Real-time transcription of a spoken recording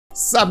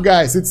Sup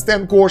guys, it's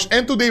Kosh,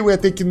 and today we are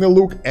taking a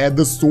look at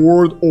the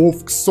Sword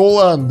of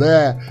Xolan,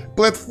 the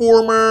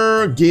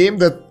platformer game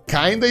that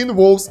kinda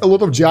involves a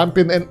lot of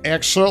jumping and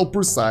actual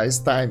precise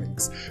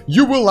timings.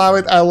 You will love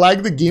it. I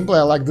like the gameplay,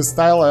 I like the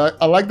style,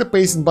 I like the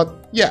pacing,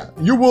 but yeah,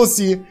 you will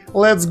see.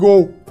 Let's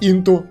go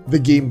into the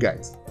game,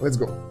 guys. Let's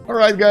go.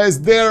 Alright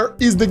guys, there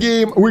is the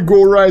game. We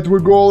go right, we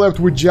go left,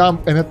 we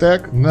jump and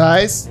attack.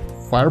 Nice.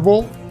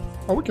 Fireball.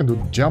 Oh, we can do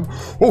the jump.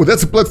 Oh,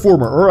 that's a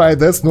platformer. Alright,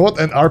 that's not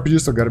an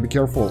RPG, so gotta be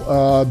careful.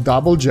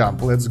 Double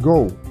jump. Let's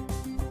go.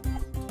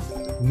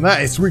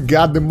 Nice, we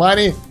got the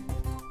money.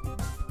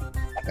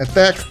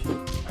 Attack.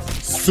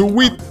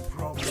 Sweet.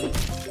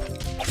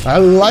 I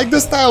like the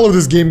style of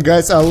this game,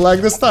 guys. I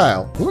like the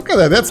style. Look at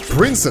that. That's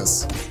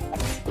Princess.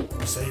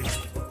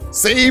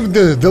 Save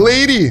the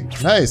lady.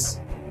 Nice.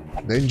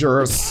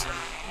 Dangerous.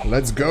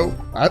 Let's go.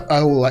 I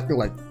like,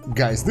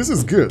 guys, this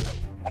is good.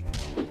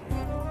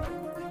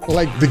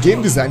 Like, the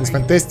game design is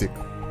fantastic.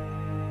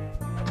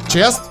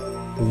 Chest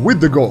with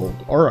the gold.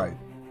 Alright.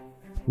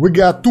 We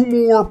got 2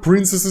 more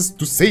princesses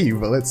to save.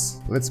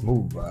 Let's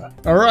move.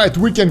 Alright,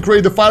 we can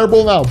create the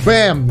fireball now.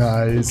 Bam!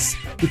 Nice.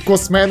 It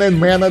costs mana and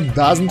mana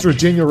doesn't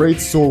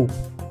regenerate, so,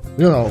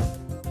 you know.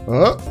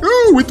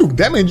 Oh, we took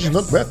damage.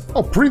 Not bad.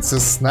 Oh,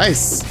 princess.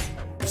 Nice.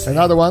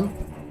 Another one.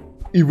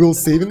 Evil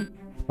saving.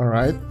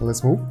 Alright,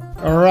 let's move.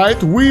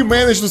 Alright, we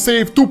managed to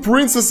save 2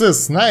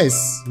 princesses.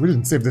 Nice. We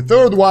didn't save the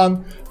 3rd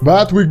one,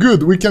 but we're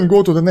good. We can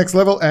go to the next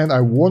level, and I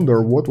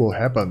wonder what will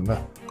happen.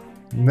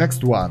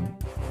 Next one.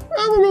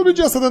 We will be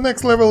just at the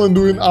next level and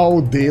doing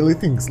our daily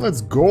things.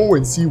 Let's go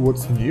and see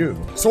what's new.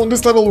 So on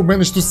this level we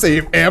managed to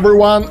save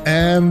everyone,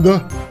 and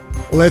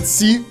let's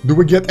see, do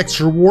we get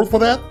extra reward for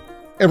that?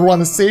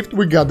 Everyone is saved,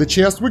 we got the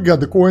chest, we got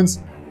the coins.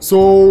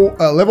 So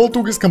level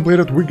 2 is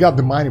completed, we got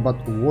the money, but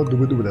what do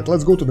we do with that?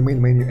 Let's go to the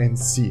main menu and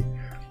see.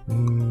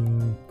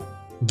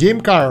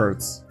 Game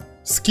cards.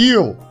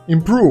 Skill.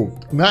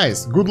 Improved.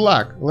 Nice. Good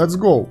luck. Let's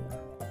go.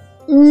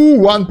 Ooh,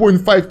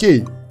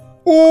 1.5k.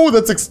 Oh,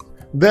 that's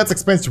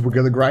expensive. We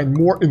gotta grind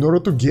more in order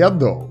to get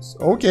those.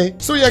 Okay.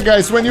 So yeah,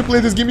 guys, when you play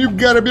this game, you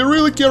gotta be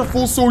really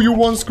careful so you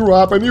won't screw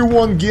up and you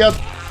won't get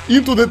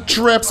into the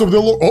traps of the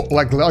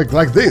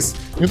like this.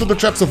 Into the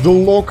traps of the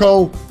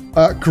local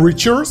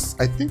creatures.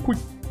 I think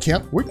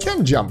we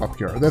can jump up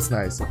here. That's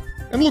nice.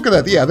 And look at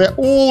that, yeah, they're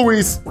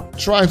always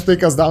trying to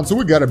take us down, so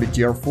we gotta be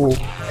careful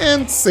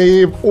and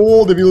save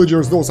all the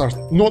villagers. Those are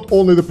not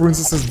only the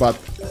princesses, but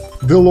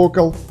the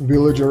local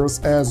villagers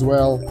as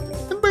well.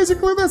 And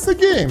basically that's the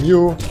game.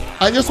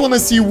 I just wanna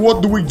see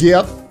what do we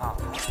get.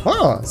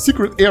 Ah,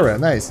 secret area,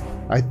 nice.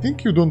 I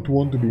think you don't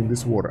want to be in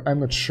this water, I'm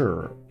not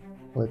sure.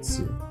 Let's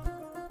see.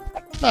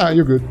 Ah,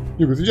 you're good,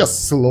 you're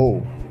just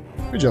slow.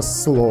 You're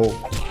just slow.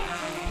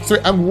 So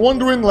I'm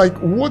wondering, like,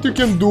 what you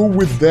can do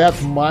with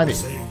that money.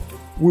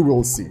 We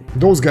will see.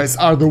 Those guys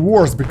are the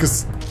worst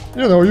because,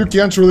 you know, you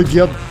can't really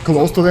get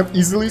close to them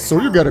easily, so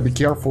you gotta be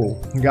careful.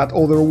 Got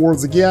all the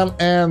rewards again,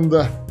 and,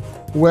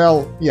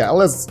 well, yeah,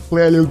 let's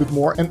play a little bit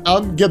more, and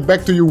I'll get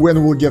back to you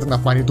when we'll get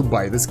enough money to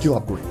buy the skill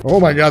upgrade.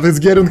 Oh my god, it's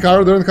getting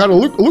harder and harder.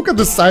 Look at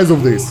the size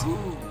of this.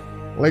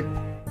 Like,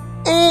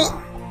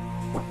 oh!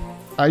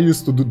 I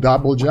used to do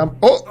double jump.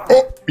 Oh,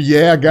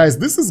 yeah, guys,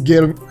 this is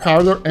getting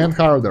harder and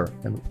harder.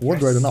 And what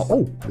do I do now?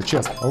 Oh, the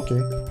chest.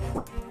 Okay.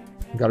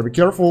 Gotta be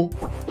careful.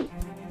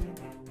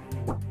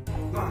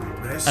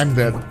 I'm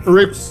dead.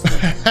 RIP.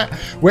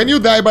 When you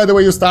die, by the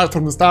way, you start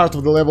from the start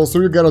of the level, so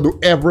you gotta do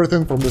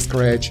everything from the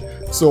scratch.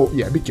 So,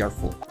 yeah, be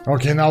careful.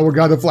 Okay, now we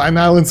got the flying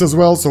islands as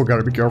well, so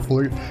gotta be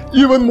careful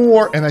even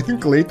more. And I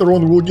think later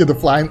on we'll get the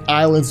flying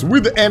islands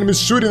with the enemies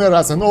shooting at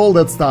us and all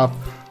that stuff.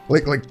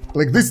 Like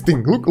this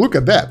thing. Look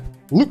at that.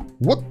 Look,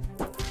 what?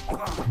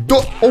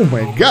 Oh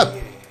my god.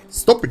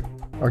 Stop it.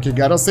 Okay,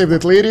 gotta save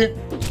that lady.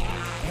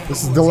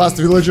 This is the last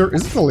villager.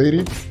 Is it a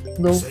lady?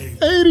 No.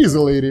 Hey, it is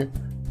a lady.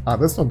 Ah,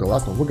 that's not the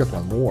last one. We got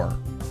one more.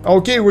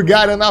 Okay, we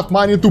got enough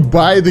money to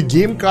buy the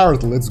game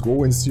card. Let's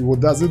go and see what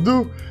does it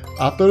do.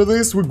 After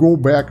this, we go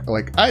back.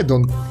 Like, I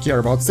don't care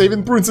about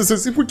saving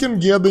princesses if we can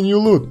get the new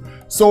loot.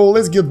 So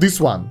let's get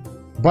this one.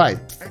 Buy.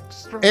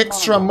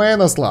 Extra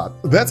mana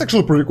slot. That's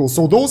actually pretty cool.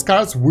 So those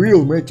cards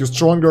will make you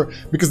stronger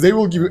because they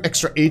will give you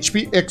extra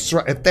HP,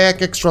 extra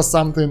attack, extra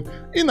something.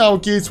 In our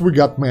case, we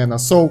got mana.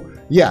 So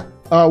yeah.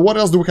 What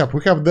else do we have?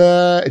 We have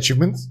the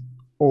achievements.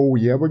 Oh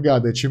yeah, we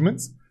got the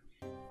achievements.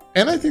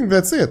 And I think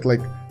that's it.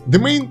 Like, the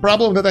main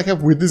problem that I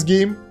have with this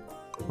game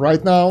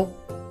right now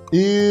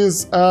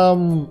is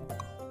that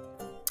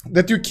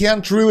you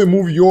can't really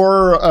move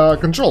your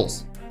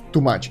controls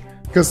too much.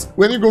 Because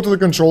when you go to the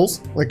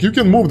controls, like, you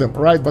can move them,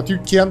 right? But you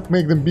can't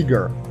make them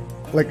bigger.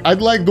 Like,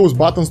 I'd like those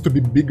buttons to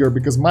be bigger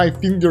because my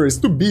finger is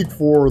too big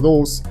for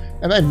those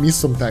and I miss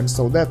sometimes,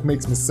 so that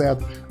makes me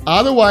sad.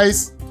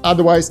 Otherwise,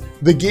 Otherwise,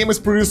 the game is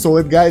pretty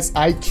solid, guys.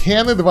 I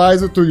can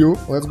advise it to you.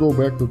 Let's go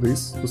back to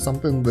this, to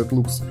something that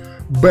looks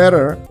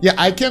better. Yeah,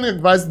 I can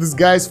advise this,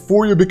 guys,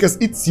 for you because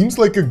it seems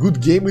like a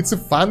good game. It's a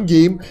fun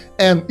game,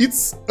 and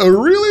it's a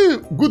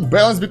really good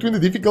balance between the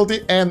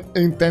difficulty and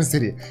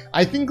intensity.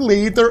 I think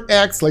later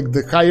acts, like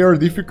the higher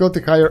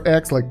difficulty, higher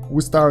acts, like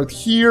we start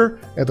here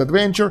at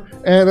adventure,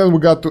 and then we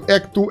got to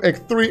act 2,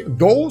 act 3,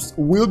 those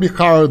will be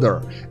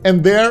harder.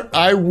 And there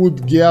I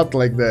would get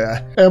like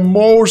the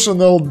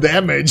emotional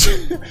damage.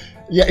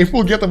 Yeah, if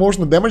we'll get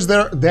emotional damage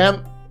there,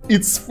 then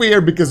it's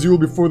fair because you will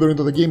be further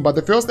into the game, but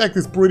the first act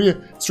is pretty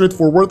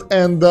straightforward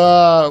and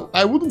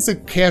I wouldn't say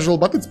casual,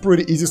 but it's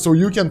pretty easy, so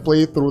you can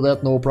play through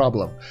that no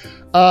problem.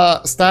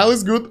 Style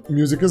is good,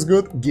 music is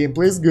good,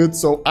 gameplay is good,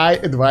 so I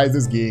advise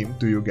this game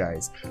to you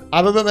guys.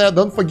 Other than that,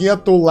 don't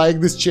forget to like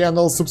this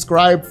channel,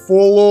 subscribe,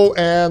 follow,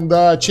 and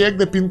check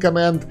the pinned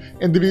comment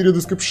in the video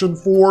description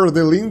for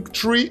the link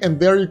tree, and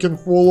there you can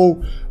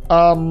follow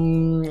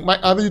my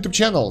other YouTube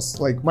channels,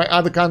 like my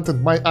other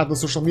content, my other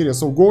social media.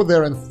 So go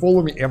there and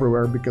follow me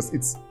everywhere because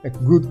it's a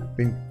good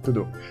thing to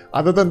do.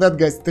 Other than that,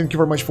 guys, thank you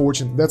very much for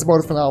watching. That's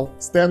about it for now.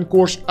 Stan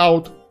Kosh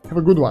out. Have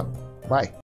a good one. Bye.